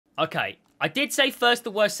Okay, I did say first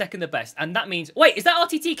the worst, second the best, and that means... Wait, is that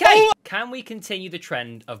RTTK? Oh! Can we continue the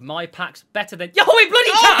trend of my packs better than... Yo, we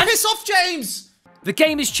bloody can! Piss off, James! The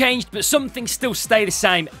game has changed, but some things still stay the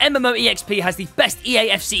same. MMOEXP has the best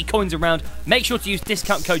EAFC coins around. Make sure to use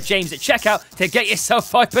discount code James at checkout to get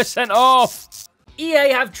yourself 5% off.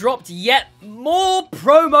 EA have dropped yet more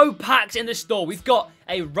promo packs in the store. We've got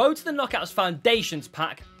a Road to the Knockouts Foundations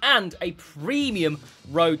pack and a premium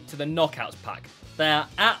Road to the Knockouts pack. They are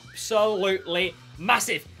absolutely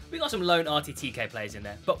massive. We've got some lone RTTK players in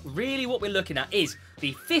there, but really what we're looking at is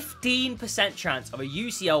the 15% chance of a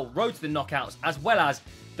UCL Road to the Knockouts, as well as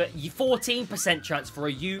the 14% chance for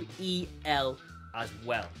a UEL as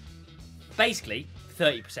well. Basically,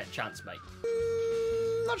 30% chance, mate.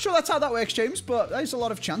 Not sure that's how that works, James, but there's a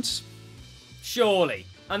lot of chance. Surely.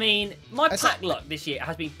 I mean, my pack luck this year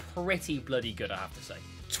has been pretty bloody good, I have to say.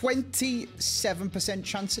 27%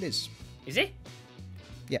 chance it is. Is it?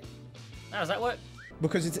 Yeah. How does that work?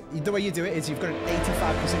 Because the way you do it is you've got an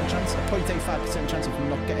 85% chance, a 0.85% chance of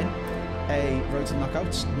not getting a Road to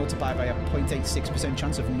Knockouts, multiplied by a 0.86%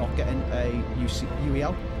 chance of not getting a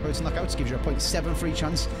UEL Road to Knockouts, gives you a 0.73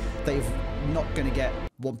 chance that you're not going to get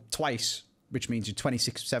one twice, which means you're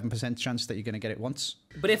 26.7% chance that you're going to get it once.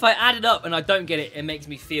 But if I add it up and I don't get it, it makes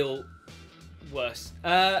me feel worse.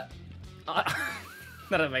 That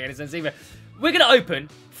doesn't make any sense either. We're going to open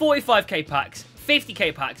 45k packs,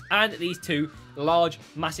 50k packs, and these two large,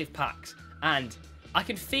 massive packs. And I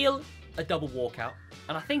can feel a double walkout.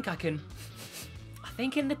 And I think in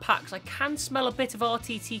the packs, I can smell a bit of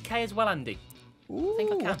RTTK as well, Andy. Ooh, I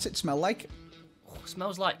think I can. What's it smell like? Oh, it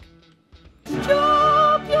smells like...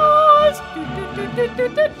 Champions!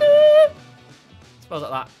 Smells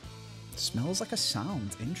like that. Smells like a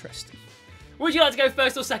sound. Interesting. Would you like to go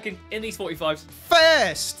first or second in these 45s?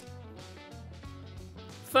 First!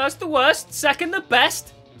 First the worst, second the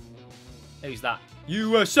best. Who's that?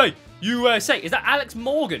 USA! USA! Is that Alex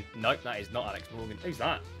Morgan? Nope, that is not Alex Morgan. Who's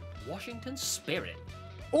that? Washington Spirit.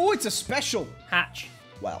 Oh, it's a special. Hatch.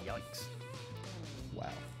 Well. Yikes. Well.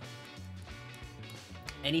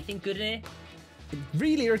 Anything good in here? It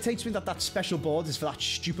really irritates me that that special board is for that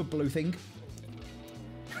stupid blue thing.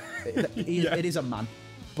 It is a man.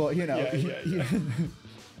 But, you know. Yeah.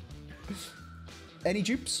 Any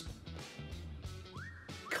dupes?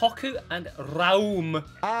 Koku and Raum.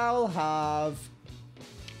 I'll have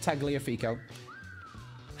Tagliafico.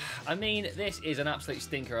 I mean, this is an absolute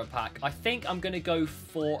stinker of a pack. I think I'm going to go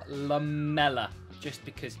for Lamella, just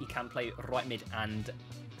because he can play right mid and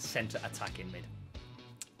centre attack in mid.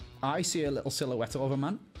 I see a little silhouette of a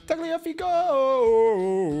man.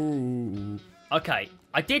 Tagliafico! Okay,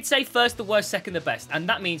 I did say first the worst, second the best, and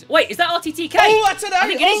that means... Wait, is that RTTK? Oh, that's an I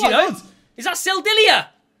think it is, you know. God. Is that Sildilia?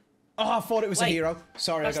 Oh, I thought it was a hero.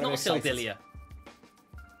 Sorry, that's I got not Sildilia.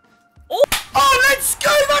 Oh, let's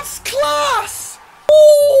go! That's class!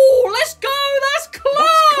 Oh, let's go! That's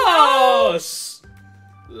class!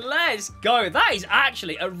 Let's go. That is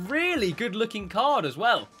actually a really good-looking card as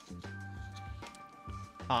well.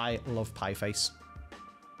 I love Pie Face.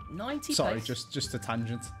 90 Sorry, pace. just a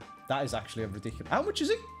tangent. That is actually a ridiculous... How much is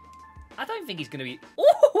he? I don't think he's going to be...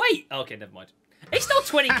 Oh, wait! Okay, never mind. He's still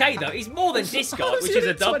 20k, though. He's more than Discard, which is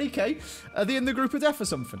a dub. 20k? Are they in the group of death or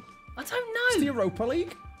something? I don't It's the know. Europa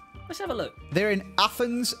League. Let's have a look. They're in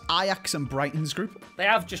Athens, Ajax, and Brighton's group. They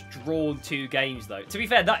have just drawn 2 games, though. To be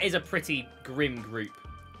fair, that is a pretty grim group.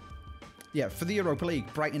 Yeah, for the Europa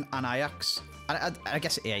League, Brighton and Ajax. And I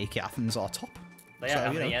guess AEK Athens are top. They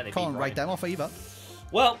are, yeah, they can't write them off either.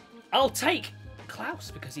 Well, I'll take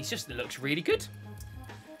Klaus, because he just looks really good.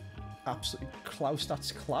 Absolutely. Klaus,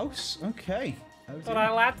 that's Klaus. Okay. All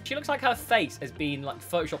right, lad. She looks like her face has been, like,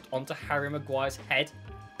 photoshopped onto Harry Maguire's head.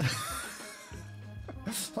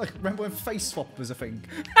 Like, remember when face swap was a thing?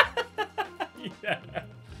 Yeah.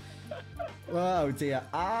 Oh, dear.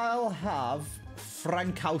 I'll have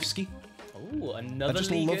Frankowski. Oh, another I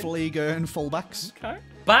just Liga. love Liga and fullbacks. Okay.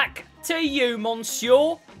 Back to you,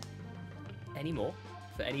 monsieur. Any more?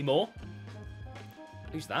 For any more?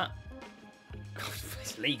 Who's that? God,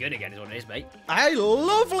 it's Lee Good again is what it is, mate. I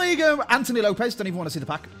love Liga. Anthony Lopez. Don't even want to see the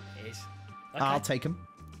pack. It is. Okay. I'll take him.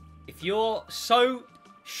 If you're so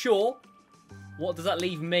sure, what does that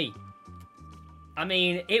leave me? I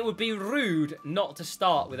mean, it would be rude not to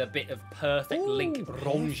start with a bit of perfect link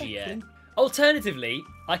Rongier. Alternatively,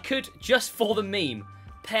 I could, just for the meme,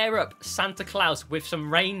 pair up Santa Claus with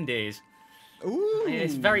some reindeers. Ooh, I mean,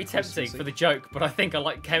 it's very tempting for the joke, but I think I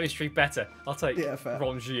like chemistry better. I'll take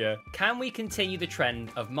Rongier. Can we continue the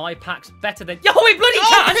trend of my packs better than... Yo, we bloody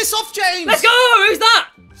can! Piss off, James! Let's go! Who's that?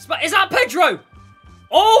 Is that Pedro?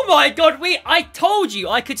 Oh my god, I told you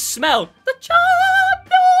I could smell the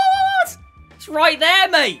champion! right there,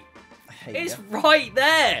 mate. It's you. right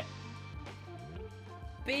there.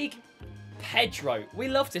 Big Pedro. We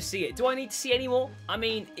love to see it. Do I need to see any more? I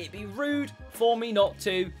mean, it'd be rude for me not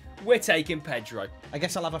to. We're taking Pedro. I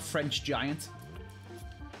guess I'll have a French giant.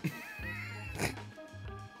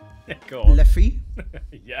 Go on. Lefy.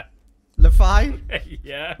 Yeah. Lefy.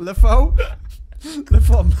 Yeah. Lefo.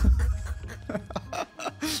 Lefum.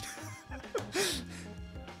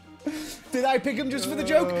 Did I pick him just for the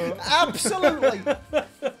joke? Absolutely.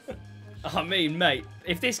 I mean, mate,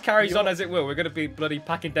 if this carries on as it will, we're going to be bloody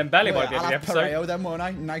packing Dembele by the end of the episode. Pareo then, won't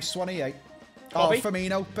I? Nice one, eh? Bobby? Oh,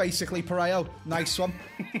 Firmino, basically Pareo. Nice one.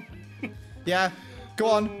 Yeah, go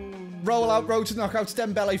on. Roll out road to knockouts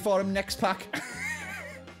Dembele for him next pack.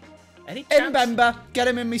 Any chance? Mbemba, get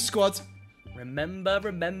him in my squad.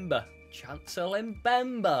 Remember. Chancellor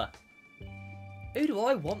Mbemba. Who do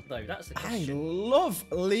I want, though? That's the I question. love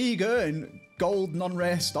League and gold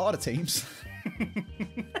non-rare starter teams. Do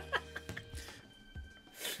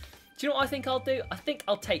you know what I think I'll do? I think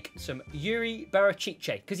I'll take some Yuri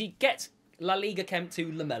Barachiche, because he gets La Liga chem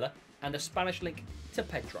to Lamela and a Spanish link to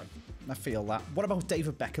Pedro. I feel that. What about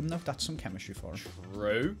David Beckham, though? That's some chemistry for him.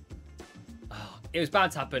 True. Oh, it was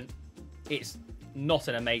bound to happen. It's not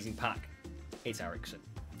an amazing pack. It's Ericsson.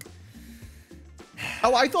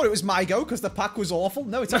 Oh, I thought it was my go because the pack was awful.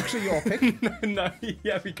 No, it's actually your pick. No,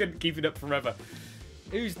 yeah, we couldn't keep it up forever.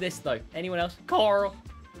 Who's this, though? Anyone else? Carl.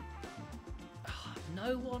 Oh,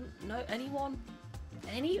 no one? No, anyone?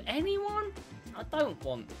 Anyone? I don't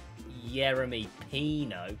want Jeremy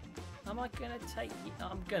Pino. I'm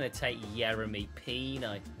gonna take Jeremy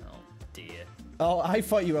Pino. Oh dear. Oh, I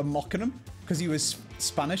thought you were mocking him because he was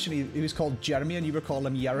Spanish and he was called Jeremy and you were calling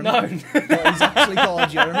him Jeremy. No. But he's actually called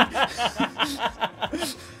Jeremy.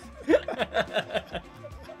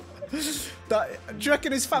 Do you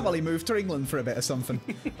reckon his family moved to England for a bit or something?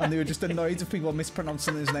 And they were just annoyed if people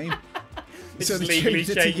mispronouncing his name. So they changed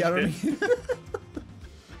it to Jeremy.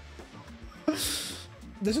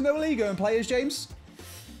 There's no Liga in players, James?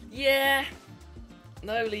 Yeah.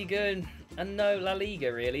 No Liga and no La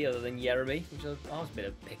Liga, really, other than Jeremy, which I was a bit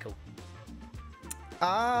of a pickle.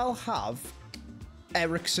 I'll have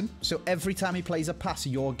Ericsson. So every time he plays a pass,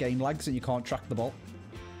 your game lags and you can't track the ball.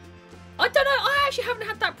 I don't know. I actually haven't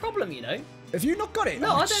had that problem, you know. Have you not got it?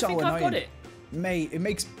 No, I don't so think annoying. I've got it. Mate, it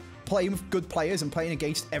makes playing with good players and playing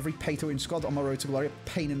against every pay-to-win squad on my road to glory a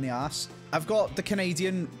pain in the ass. I've got the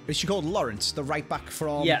Canadian, is she called Lawrence, the right back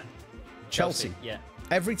from Chelsea. Yeah.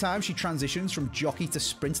 Every time she transitions from jockey to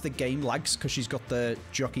sprint, the game lags because she's got the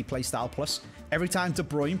jockey playstyle plus. Every time De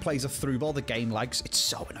Bruyne plays a through ball, the game lags. It's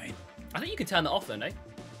so annoying. I think you can turn that off, though, no?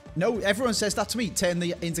 No, everyone says that to me. Turn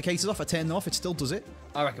the indicators off. I turn them off. It still does it.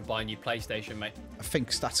 I reckon buy a new PlayStation, mate. I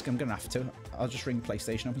think that's. I'm going to have to. I'll just ring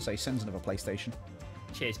PlayStation up and say, send another PlayStation.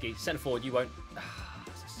 Cheers, Geese. Centre forward, you won't.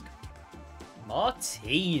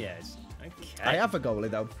 Martinez. Okay. I have a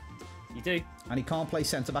goalie, though. You do? And he can't play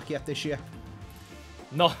centre-back yet this year.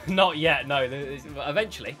 Not yet, no.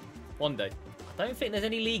 Eventually. One day. I don't think there's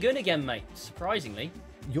any League One again, mate. Surprisingly.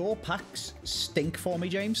 Your packs stink for me,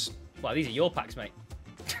 James. Well, these are your packs, mate.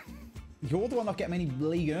 You're the one not getting many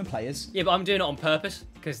League One players. Yeah, but I'm doing it on purpose,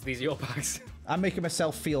 because these are your packs. I'm making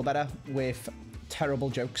myself feel better with terrible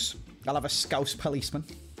jokes. I'll have a Scouse policeman.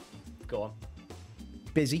 Go on.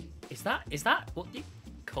 Busy. Is that what you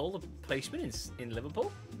call the policeman in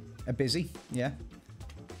Liverpool? A busy, yeah.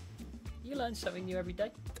 You learn something new every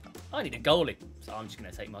day. I need a goalie, so I'm just going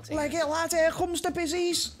to take Martinez. Like it, lad, here comes the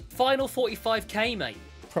busies. Final 45k, mate.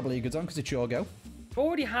 Probably a good one because it's your go. We've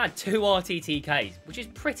already had 2 RTTKs, which is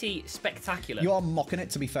pretty spectacular. You are mocking it,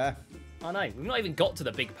 to be fair. I know. We've not even got to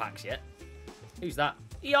the big packs yet. Who's that?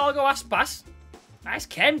 Iago Aspas. That's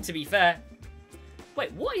Kem, to be fair.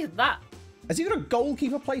 Wait, what is that? Has he got a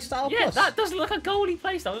goalkeeper playstyle? Yeah, plus? that does look like a goalie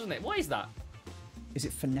playstyle, doesn't it? What is that? Is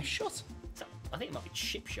it finesse shot? I think it might be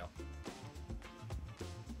chip shot.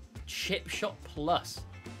 Chip shot plus.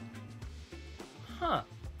 Huh.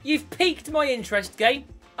 You've piqued my interest, game.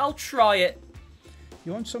 I'll try it.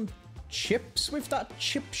 You want some chips with that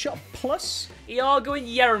chip shot plus? Iago and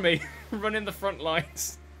Jeremy running the front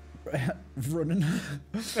lines. Running.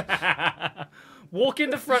 Walking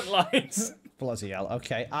the front lines. Bloody hell.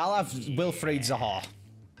 Okay, I'll have Wilfried Zaha.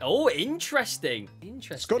 Oh, interesting.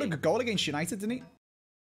 Interesting. Scored a good goal against United, didn't he?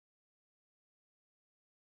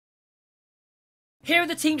 Here are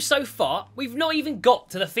the teams so far. We've not even got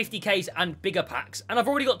to the 50Ks and bigger packs, and I've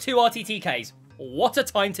already got 2 RTTKs. What a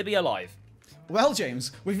time to be alive. Well,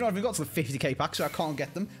 James, we've not even got to the 50k pack, so I can't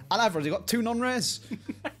get them. And I've already got 2 non-rares.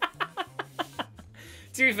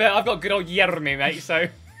 To be fair, I've got good old Jeremy, mate, so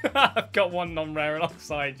I've got 1 non-rare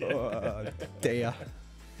alongside you. Oh, dear.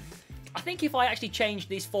 I think if I actually change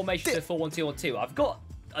this formation to 4-1-2-1-2, I've got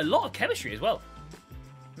a lot of chemistry as well.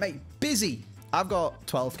 Mate, Busy. I've got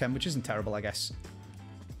 12 chem, which isn't terrible, I guess.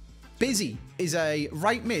 Busy is a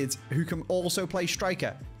right mid who can also play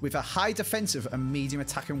striker with a high defensive and medium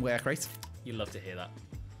attacking work rate. You love to hear that.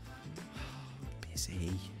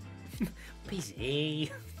 Busy.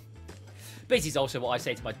 Busy. Busy's also what I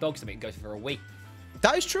say to my dogs to make them go for a wee.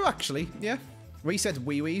 That is true, actually. Yeah. We said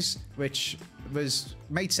wee-wees, which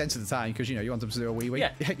made sense at the time because, you know, you want them to do a wee-wee.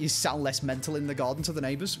 Yeah. You sound less mental in the garden to the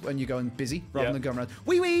neighbours when you're going busy rather than going around,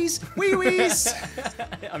 wee-wees, wee-wees.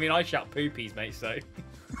 I mean, I shout poopies, mate, so.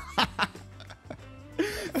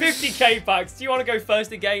 50k packs. Do you want to go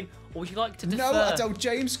first again, or would you like to defer? No, I don't,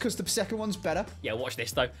 James, because the second one's better. Yeah, watch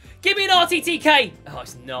this, though. Give me an RTTK. Oh,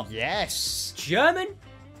 it's not. Yes. German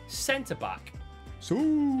centre-back. So.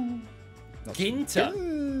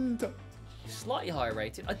 Ginter. Slightly higher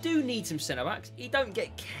rated. I do need some centre-backs. You don't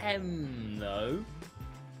get chem, though.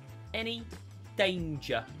 Any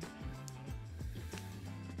danger?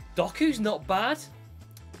 Doku's not bad,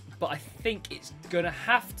 but I think it's going to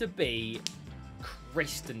have to be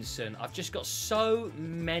Christensen. I've just got so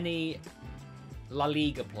many La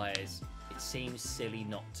Liga players. It seems silly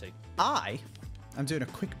not to. I'm doing a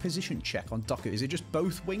quick position check on Doku. Is it just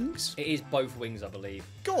both wings? It is both wings, I believe.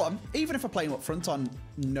 Go on. Even if I play him up front on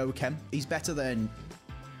no chem, he's better than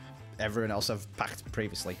everyone else I've packed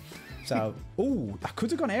previously. So, ooh, I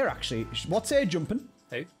could have gone here, actually. What's air jumping?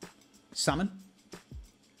 Who? Salmon.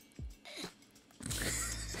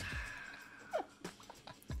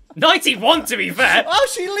 91, to be fair. Oh,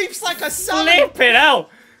 she leaps like a salmon. Flipping hell.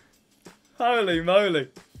 Holy moly.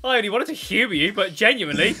 I only wanted to humour you, but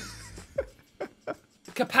genuinely.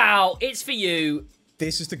 Kapow, it's for you.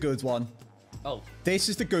 This is the good one. Oh. This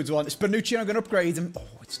is the good one. It's Bonucci, I'm going to upgrade him.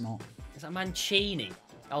 Oh, it's not. Is that Mancini?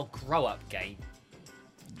 Oh, grow up, game.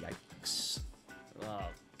 Yikes. Oh,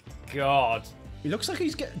 God. He looks like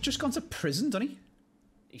he's just gone to prison, doesn't he?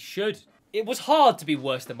 He should. It was hard to be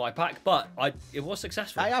worse than my pack, but it was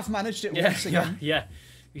successful. I have managed it once again. Yeah,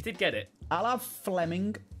 you did get it. I'll have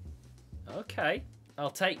Fleming. Okay,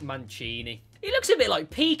 I'll take Mancini. He looks a bit like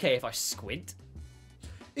PK if I squint.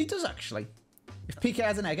 He does, actually. If PK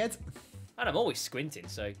has an egghead. And I'm always squinting,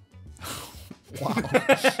 so... Wow.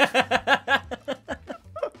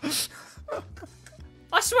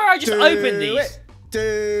 I swear I just opened these.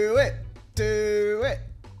 Do it.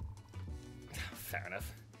 Fair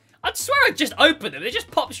enough. I swear I just opened them. They just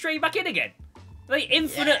pop straight back in again. They're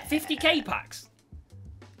infinite 50k packs.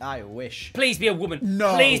 I wish. Please be a woman.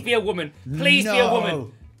 No. Please be a woman. Please be a No.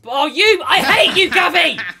 woman. Oh, you! I hate you,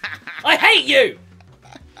 Gabby! I hate you!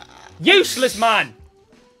 Useless man!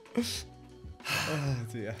 Oh,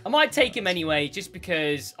 dear. I might take him anyway, just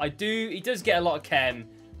because he does get a lot of chem,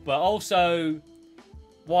 but also,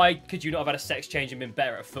 why could you not have had a sex change and been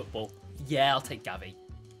better at football? Yeah, I'll take Gavi.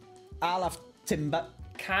 I'll have Timber.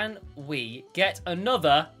 Can we get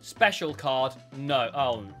another special card? No.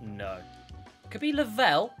 Oh, no. Could be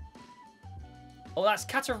Lavelle. Oh, that's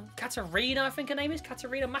Katarina, I think her name is.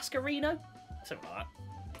 Katarina Mascarino? Something like that.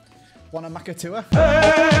 Want a Makatua?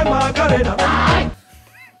 Hey, Margarita.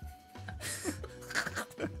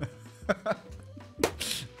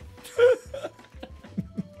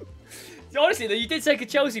 Honestly, though, you did take a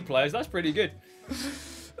Chelsea player, so that's pretty good.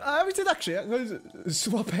 We did actually. I'm going to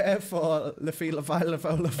swap hair for Lafi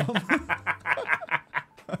Lavelle.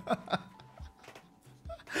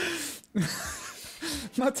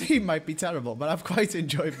 My team might be terrible, but I've quite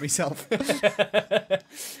enjoyed myself.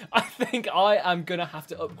 I think I am going to have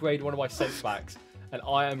to upgrade one of my centre backs, and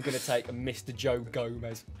I am going to take a Mr. Joe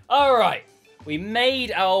Gomez. All right. We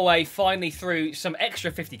made our way finally through some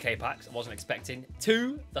extra 50k packs, I wasn't expecting,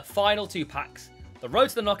 to the final 2 packs, the Road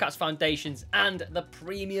to the Knockouts Foundations and the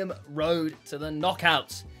Premium Road to the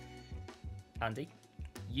Knockouts. Andy,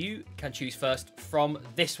 you can choose first from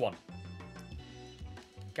this one.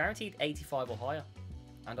 Guaranteed 85 or higher,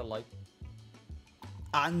 and a low.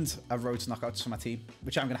 And a Road to Knockouts for my team,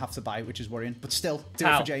 which I'm going to have to buy, which is worrying. But still, do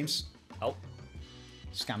it for James. Oh.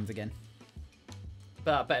 Scammed again.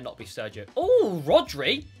 But that better not be Sergio. Oh,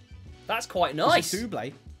 Rodri. That's quite nice. Is it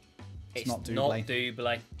Double? It's not not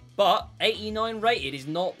Double. But 89 rated is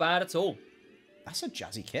not bad at all. That's a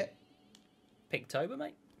jazzy kit. Pinktober,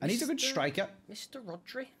 mate. And he's a good striker. Mr.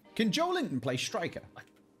 Rodri. Can Joe Linton play striker? I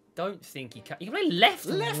don't think he can. He can play left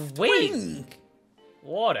wing.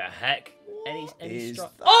 What a heck. Any is strike.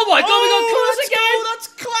 Oh my god, we got close again. That's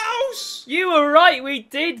close. You were right. We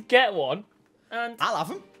did get one. And I'll have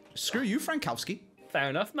him. Screw you, Frankowski. Fair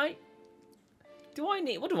enough, mate.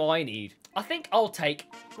 What do I need? I think I'll take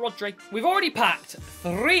Rodri. We've already packed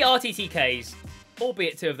 3 RTTKs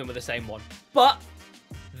albeit 2 of them were the same one. But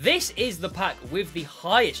this is the pack with the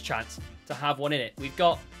highest chance to have one in it. We've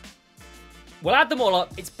got... We'll add them all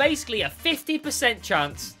up. It's basically a 50%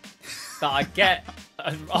 chance that I get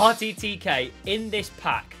an RTTK in this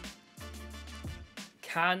pack.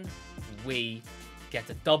 Can we get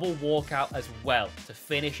a double walkout as well to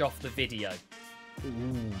finish off the video?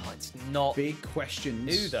 Ooh, Oh, it's not. big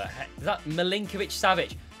questions. Who the heck? Is that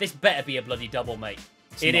Milinkovic-Savic? This better be a bloody double, mate.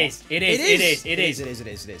 It not. is. It is. It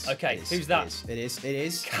is. Okay, who's that? It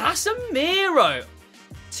is. Casemiro.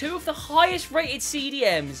 2 of the highest rated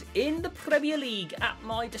CDMs in the Premier League at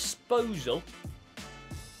my disposal.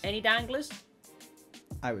 Any danglers?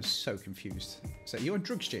 I was so confused. So you're on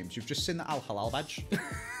drugs, James. You've just seen the Al Halal badge.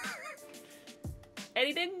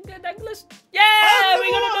 Any danglers? Yeah,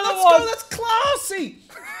 we got another one. Let's go. That's classy.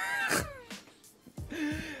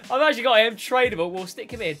 I've actually got him tradable. We'll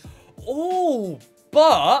stick him in. Oh,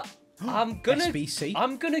 but I'm gonna SBC.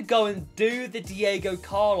 I'm gonna go and do the Diego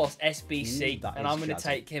Carlos SBC, Ooh, that and is I'm gonna jazzy.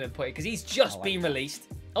 take him and put it because he's just been released.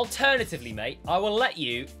 Alternatively, mate, I will let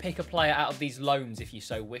you pick a player out of these loans if you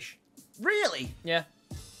so wish. Really? Yeah,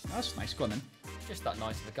 That's nice. Go on then. just that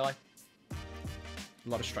nice of a guy. A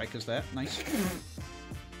lot of strikers there. Nice.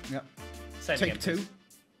 Yep. Same Take again, 2. please.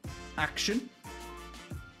 Action.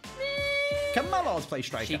 Can Mallard play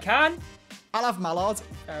striker? She can. I'll have Mallard.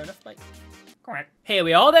 Fair enough, mate. Correct. Here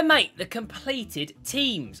we are then, mate. The completed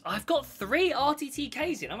teams. I've got 3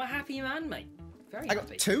 RTTKs in. I'm a happy man, mate. Very I happy.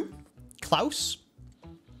 got 2. Klaus.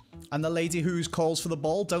 And the lady whose calls for the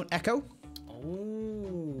ball don't echo.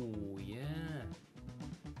 Oh, yeah.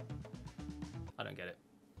 I don't get it.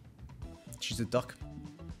 She's a duck.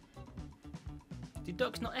 Do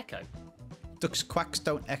ducks not echo? Ducks' quacks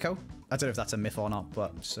don't echo. I don't know if that's a myth or not,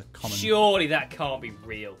 but it's a common... Surely that can't be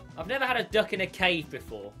real. I've never had a duck in a cave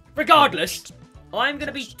before. Regardless, I'm going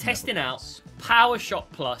to be testing out Power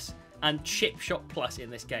Shot Plus and Chip Shot Plus in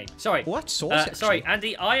this game. Sorry. What sauce? Sorry,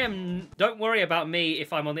 Andy, I am... Don't worry about me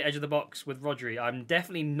if I'm on the edge of the box with Rodri. I'm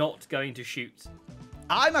definitely not going to shoot.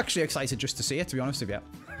 I'm actually excited just to see it, to be honest with you.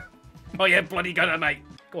 Oh, yeah, bloody gunner, mate.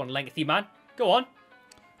 Go on, lengthy man. Go on.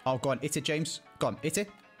 Oh, go on. ItsJames. Go on. It.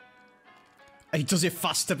 He does it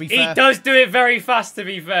fast, to be fair. He does do it very fast, to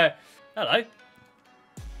be fair. Hello.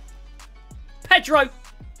 Pedro.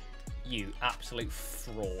 You absolute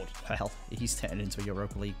fraud. Well, he's turning into a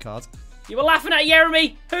Europa League card. You were laughing at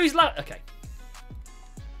Jeremy. Who's okay.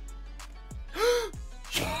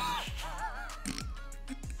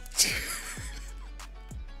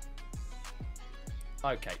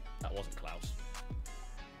 Okay, that wasn't Klaus.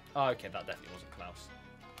 Okay, that definitely wasn't Klaus.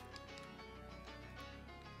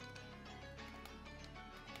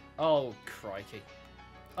 Oh, crikey.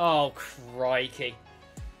 Oh, crikey.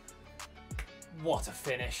 What a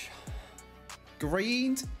finish.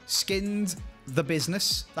 Greened, skinned the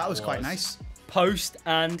business. That was quite nice. Post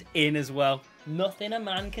and in as well. Nothing a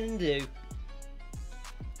man can do.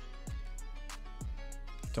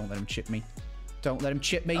 Don't let him chip me. Don't let him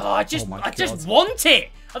chip me. Oh, I just my just God. want it.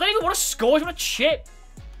 I don't even want to score. I just want to chip.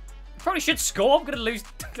 I probably should score. I'm going to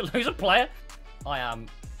lose a player. I am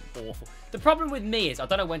awful. The problem with me is I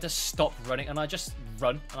don't know when to stop running, and I just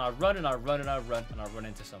run, and I run, and I run, and I run, and I run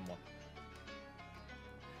into someone.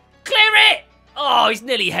 Clear it! Oh, he's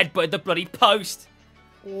nearly headbutted the bloody post.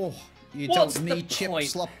 Oh, you What's don't the need chip point?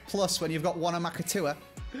 slot plus when you've got one of Makatua.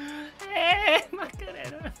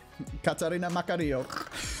 Macarena. Katarina Macario.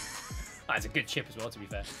 Ah, it's a good chip as well, to be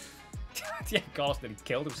fair. Yeah, Carlos nearly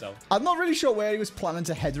killed himself. I'm not really sure where he was planning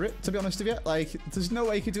to header it, to be honest with you. Like, there's no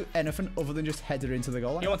way he could do anything other than just header into the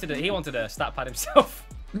goal. He wanted a stat pad himself.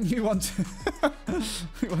 he wants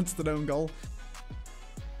an own goal.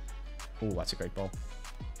 Oh, that's a great ball.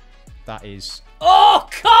 That is... Oh,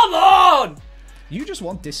 come on! You just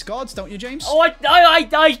want discards, don't you, James? Oh,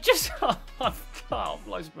 I just... Oh, I've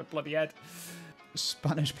lost my bloody head.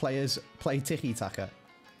 Spanish players play tiki-taka.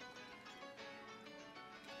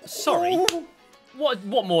 Sorry. Ooh. What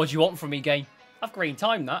more do you want from me, game? I've green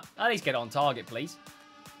timed that. At least get on target, please.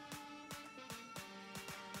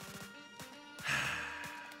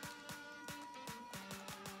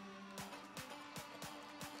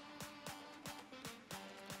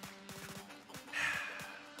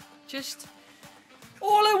 Just...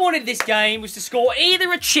 All I wanted this game was to score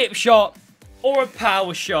either a chip shot or a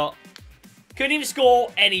power shot. Couldn't even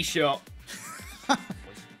score any shot.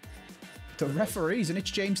 The referees, and it's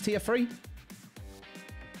James tier 3.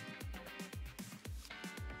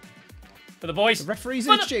 For the boys. The referees,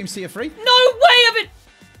 and it's James tier 3. No way of it!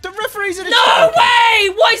 The referees, and it's No way!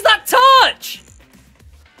 What is that touch?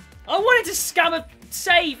 I wanted to scam a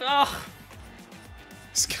save. Oh,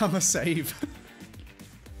 Scammer save.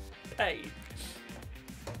 pain.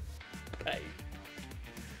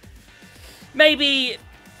 maybe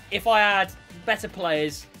if I had better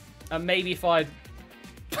players, and maybe if I'd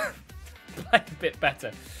play a bit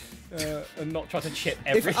better. And not try to chip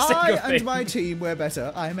every single thing. If I and my team were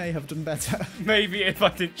better, I may have done better. Maybe if I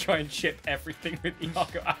didn't try and chip everything with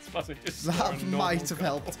Iago Aspas and just that might have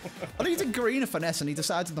helped. I think he did green a finesse and he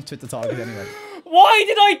decided not to hit the target anyway. Why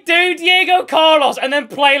did I do Diego Carlos and then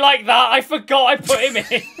play like that? I forgot I put him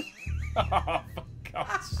in. Oh, for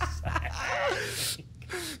God's sake.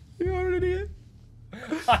 You're an idiot.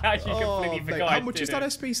 I actually completely forgot. How much is that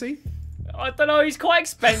SPC? I don't know, he's quite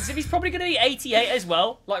expensive. He's probably going to be 88 as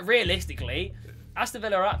well. Like, realistically, Aston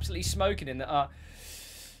Villa are absolutely smoking in that.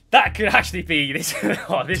 That could actually be this.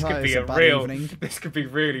 Oh, this could be a real. Evening. This could be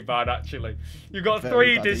really bad, actually. You've got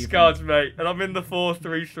Very 3 discards, mate, and I'm in the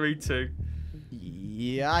 4-3-3-2.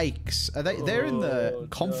 Yikes! Are they? They're in the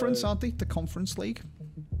conference, aren't they? The Conference League.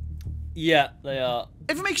 Yeah, they are.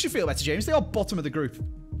 If it makes you feel better, James, they are bottom of the group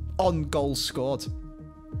on goals scored.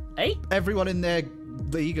 Hey? Everyone in their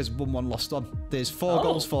league has won 1, lost 1. There's 4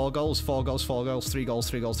 goals, 4 goals, 4 goals, 4 goals, 3 goals,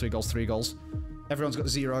 3 goals, 3 goals, 3 goals. Everyone's got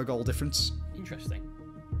 0 goal difference. Interesting.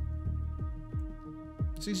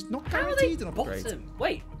 So he's not How guaranteed are an they upgrade. bottom?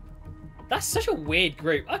 Wait, that's such a weird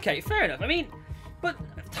group. Okay, fair enough. I mean, but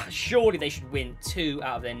surely they should win 2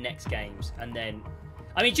 out of their next games, and then.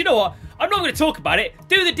 I mean, do you know what? I'm not going to talk about it.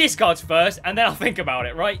 Do the discards first, and then I'll think about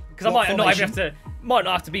it, right? Because I might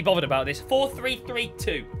not have to be bothered about this.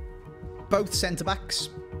 4-3-3-2. Both centre backs.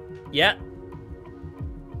 Yeah.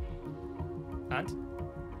 And?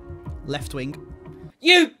 Left wing.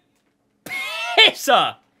 You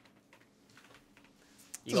pisser!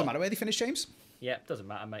 Doesn't matter where they finish, James. Yeah, doesn't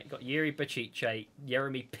matter, mate. Got Yuri Bacice,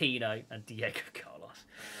 Jeremy Pino, and Diego Carlos.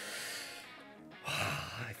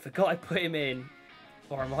 I forgot I put him in,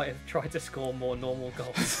 or I might have tried to score more normal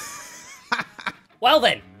goals. Well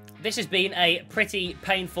then, this has been a pretty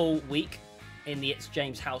painful week in the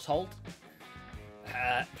ItsJames household.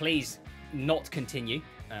 Please not continue.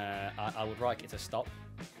 I would like it to stop.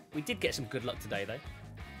 We did get some good luck today, though.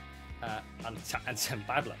 And some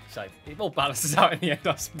bad luck. So it all balances out in the end,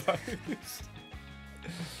 I suppose.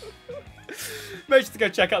 Make sure to go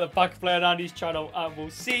check out the Back Player on Andy's channel, and we'll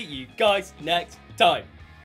see you guys next time.